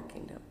eternal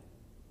kingdom.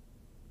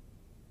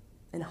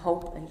 In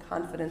hope and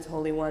confidence,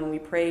 Holy One, we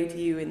pray to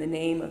you in the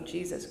name of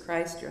Jesus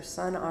Christ, your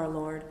Son, our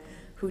Lord,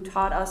 who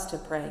taught us to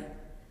pray,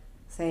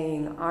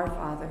 saying, Our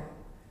Father,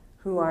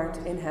 who art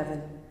in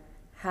heaven,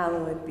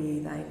 hallowed be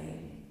thy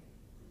name.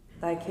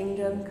 Thy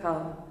kingdom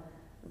come,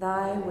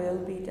 thy will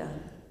be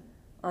done,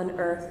 on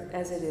earth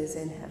as it is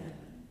in heaven.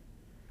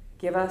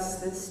 Give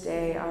us this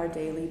day our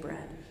daily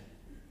bread,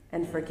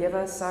 and forgive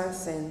us our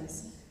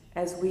sins,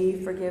 as we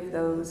forgive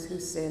those who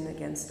sin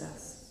against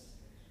us.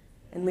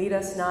 And lead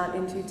us not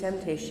into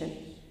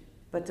temptation,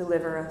 but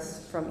deliver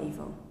us from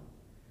evil.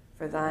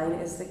 For thine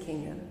is the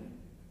kingdom,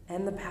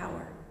 and the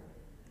power,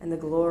 and the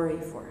glory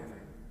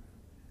forever.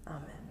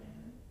 Amen.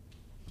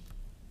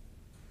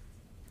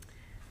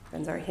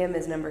 Friends, our hymn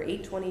is number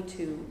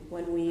 822,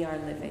 When We Are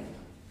Living.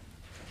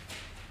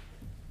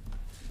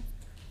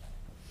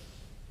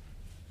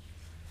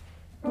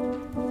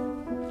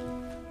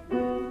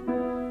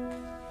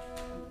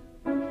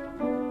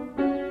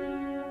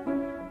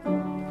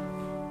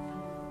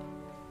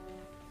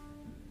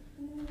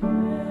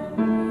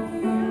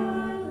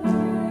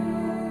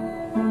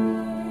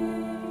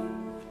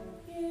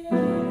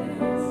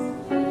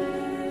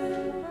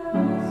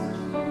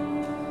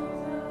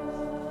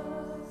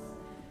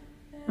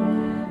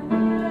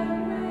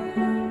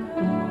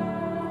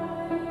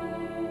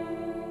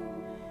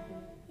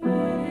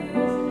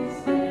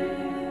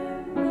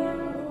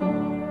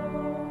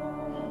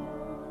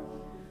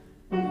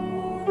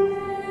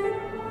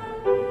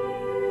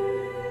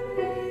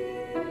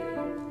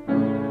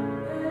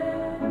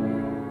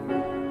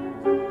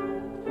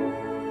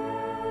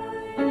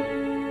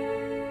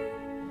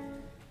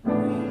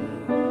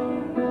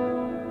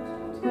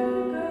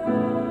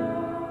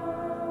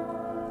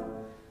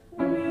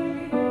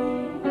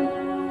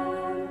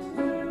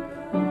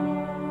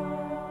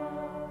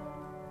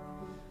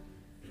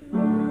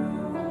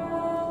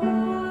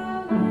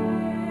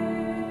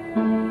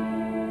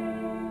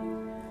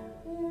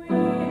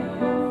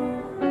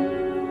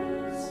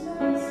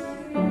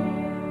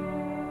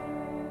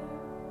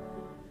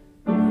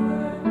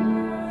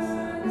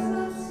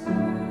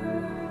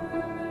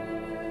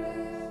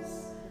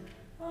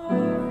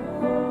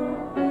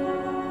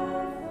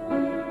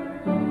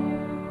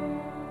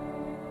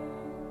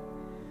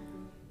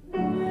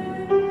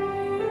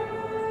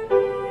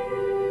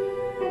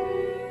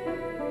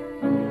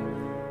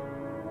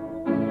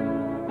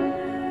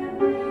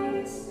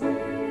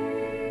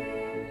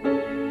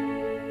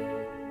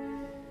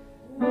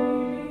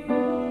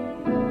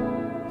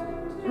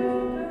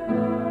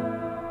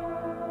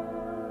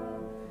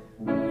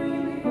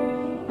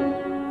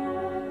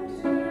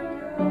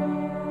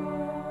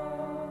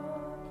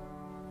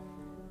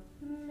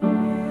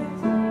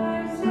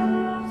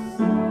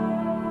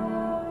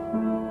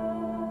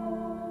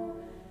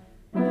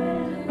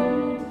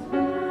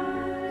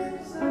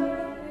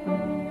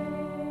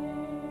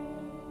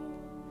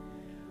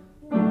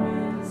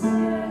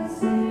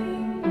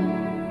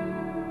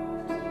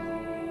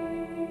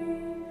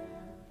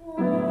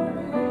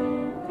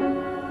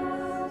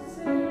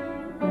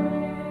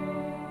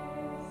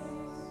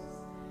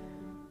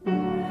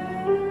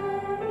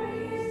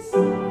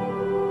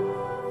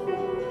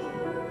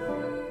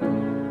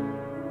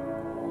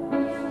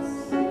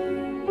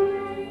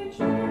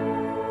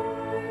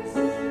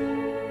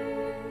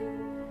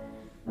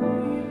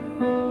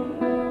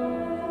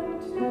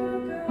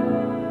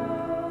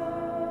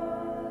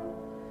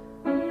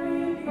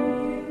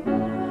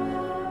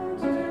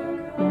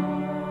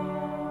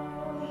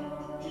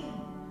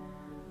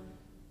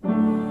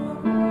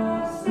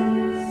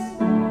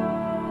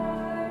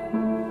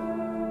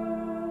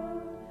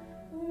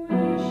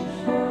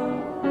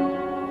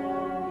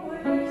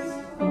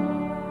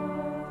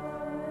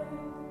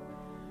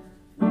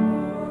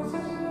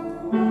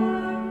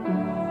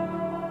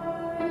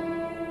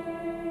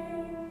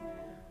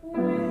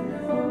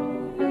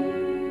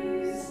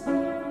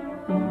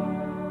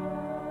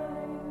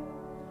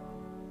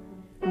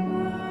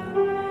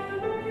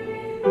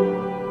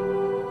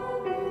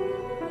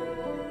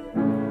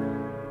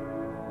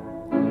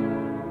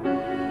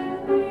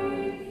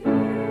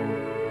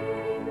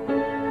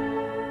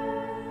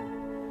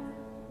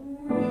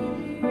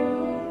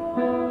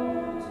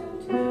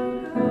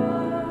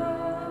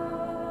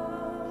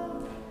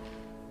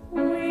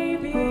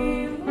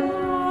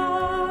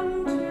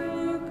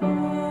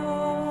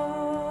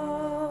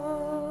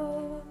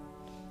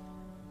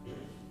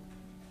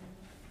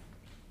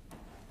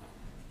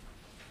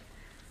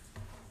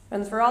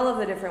 Friends, for all of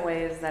the different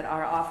ways that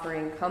our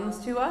offering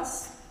comes to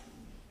us,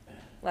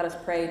 let us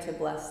pray to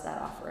bless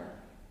that offering.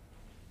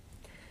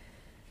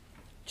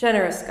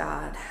 Generous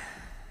God,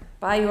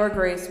 by your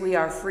grace we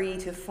are free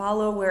to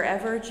follow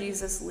wherever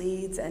Jesus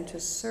leads and to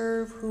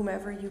serve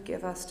whomever you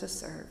give us to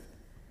serve.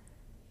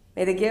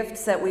 May the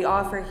gifts that we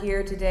offer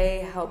here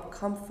today help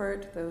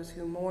comfort those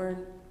who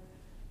mourn,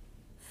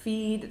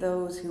 feed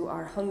those who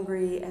are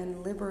hungry,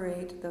 and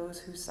liberate those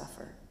who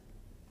suffer.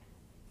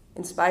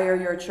 Inspire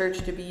your church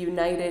to be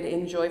united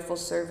in joyful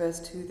service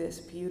to this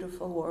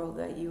beautiful world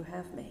that you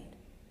have made.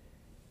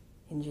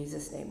 In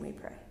Jesus' name we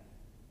pray.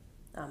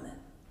 Amen.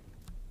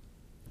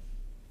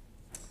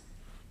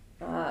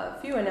 A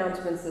few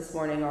announcements this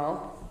morning,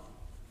 all.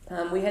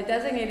 We had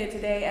designated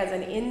today as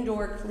an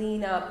indoor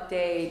cleanup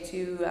day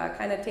to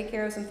kind of take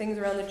care of some things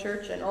around the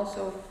church and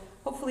also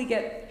hopefully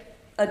get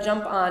a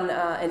jump on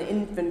an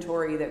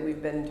inventory that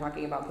we've been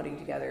talking about putting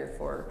together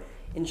for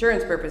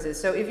insurance purposes.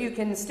 So if you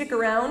can stick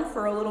around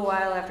for a little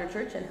while after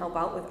church and help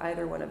out with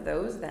either one of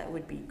those, that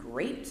would be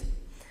great.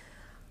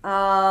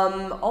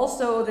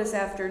 Also this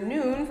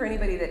afternoon, for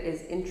anybody that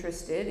is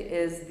interested,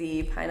 is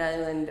the Pine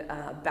Island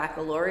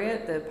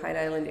Baccalaureate. The Pine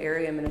Island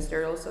Area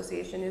Ministerial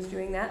Association is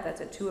doing that. That's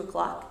at 2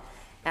 o'clock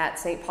at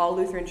St. Paul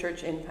Lutheran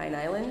Church in Pine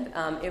Island.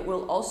 It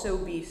will also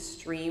be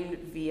streamed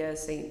via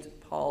St.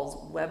 Paul's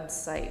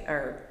website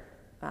or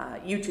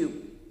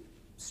YouTube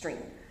stream.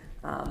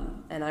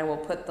 And I will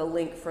put the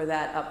link for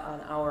that up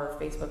on our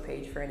Facebook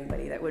page for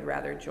anybody that would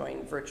rather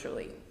join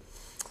virtually.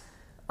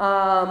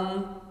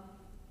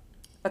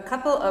 A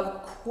couple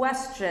of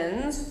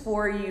questions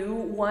for you.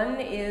 One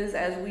is,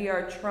 as we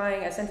are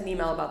trying, I sent an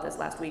email about this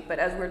last week, but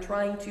as we're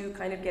trying to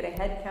kind of get a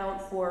head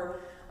count for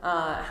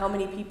how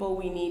many people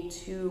we need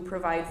to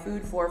provide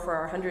food for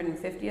our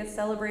 150th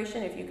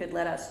celebration, if you could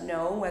let us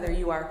know whether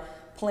you are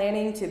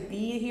planning to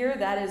be here.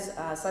 That is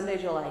Sunday,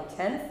 July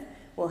 10th.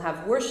 We'll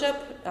have worship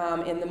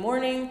in the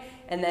morning,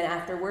 and then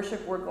after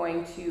worship we're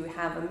going to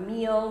have a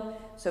meal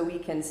so we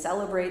can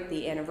celebrate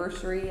the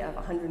anniversary of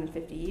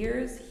 150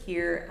 years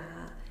here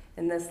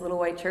in this little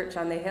white church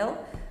on the hill.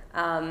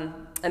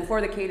 And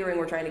for the catering,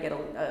 we're trying to get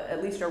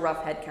at least a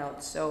rough head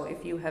count. So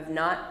if you have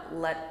not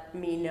let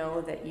me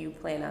know that you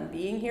plan on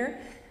being here,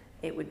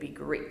 it would be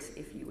great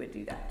if you would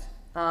do that.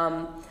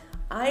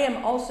 I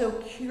am also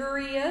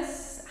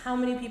curious how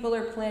many people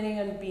are planning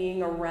on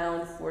being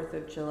around 4th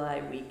of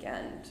July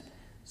weekend.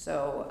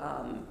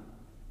 So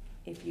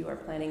if you are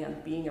planning on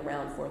being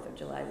around 4th of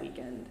July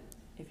weekend,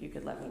 if you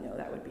could let me know,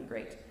 that would be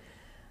great.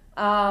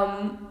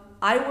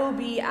 I will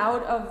be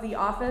out of the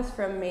office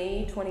from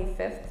May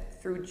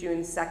 25th through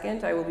June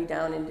 2nd. I will be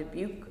down in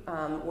Dubuque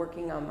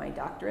working on my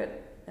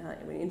doctorate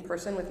in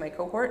person with my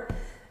cohort.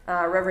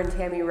 Reverend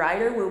Tammy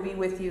Ryder will be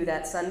with you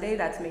that Sunday.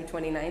 That's May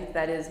 29th.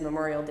 That is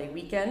Memorial Day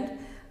weekend.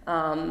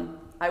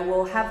 I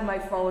will have my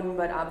phone,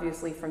 but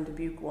obviously from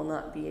Dubuque will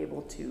not be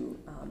able to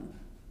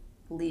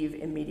leave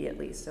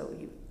immediately. So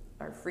you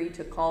are free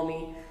to call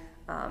me,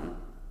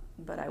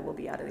 but I will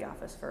be out of the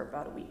office for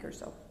about a week or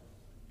so.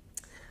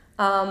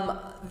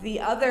 The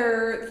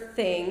other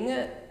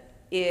thing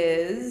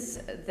is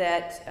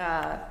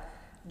that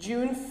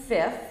June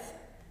 5th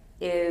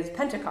is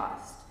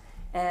Pentecost.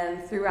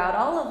 And throughout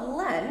all of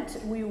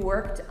Lent, we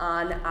worked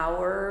on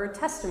our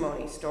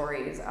testimony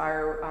stories,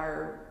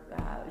 our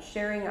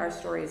sharing our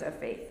stories of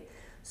faith.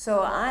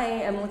 So I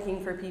am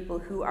looking for people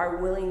who are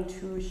willing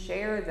to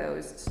share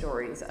those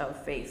stories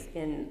of faith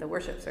in the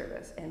worship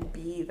service and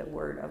be the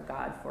word of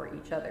God for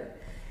each other.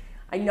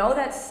 I know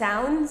that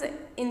sounds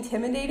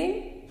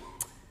intimidating,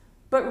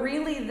 but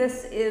really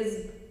this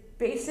is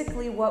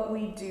basically what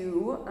we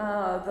do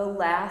the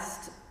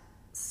last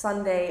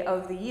Sunday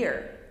of the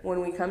year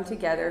when we come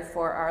together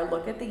for our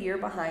look at the year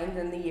behind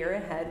and the year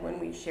ahead, when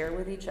we share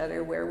with each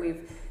other where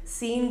we've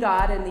seen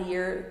God in the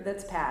year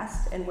that's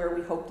passed and where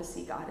we hope to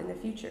see God in the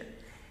future.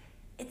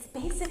 It's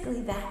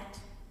basically that.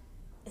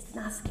 It's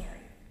not scary.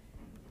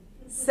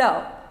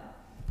 So,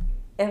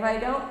 if I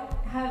don't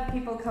have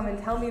people come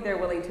and tell me they're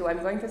willing to, I'm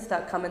going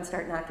to come and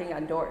start knocking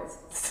on doors.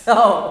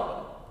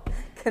 So,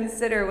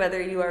 consider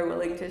whether you are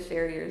willing to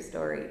share your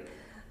story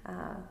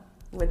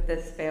with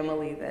this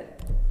family that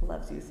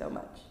loves you so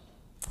much.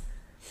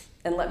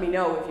 And let me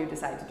know if you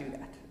decide to do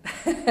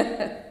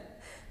that.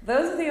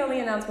 Those are the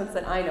only announcements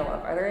that I know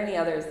of. Are there any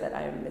others that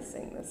I am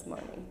missing this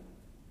morning?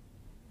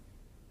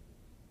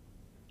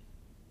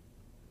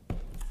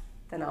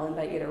 Then I'll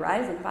invite you to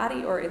rise in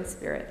body or in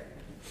spirit.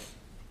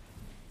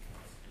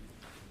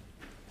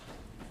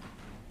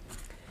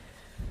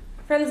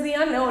 Friends, the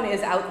unknown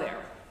is out there.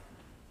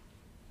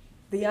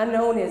 The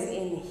unknown is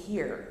in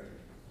here.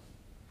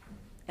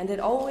 And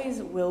it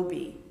always will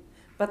be.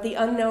 But the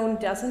unknown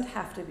doesn't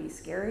have to be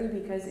scary,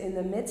 because in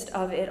the midst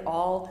of it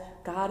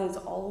all, God is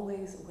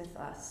always with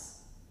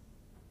us,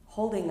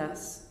 holding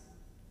us,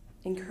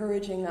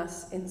 encouraging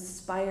us,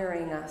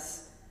 inspiring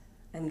us,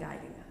 and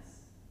guiding us.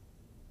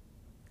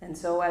 And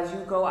so as you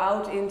go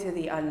out into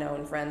the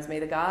unknown, friends, may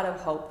the God of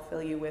hope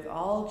fill you with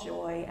all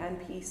joy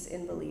and peace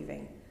in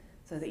believing,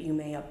 so that you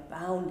may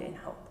abound in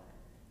hope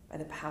by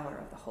the power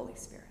of the Holy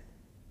Spirit.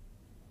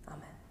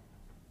 Amen.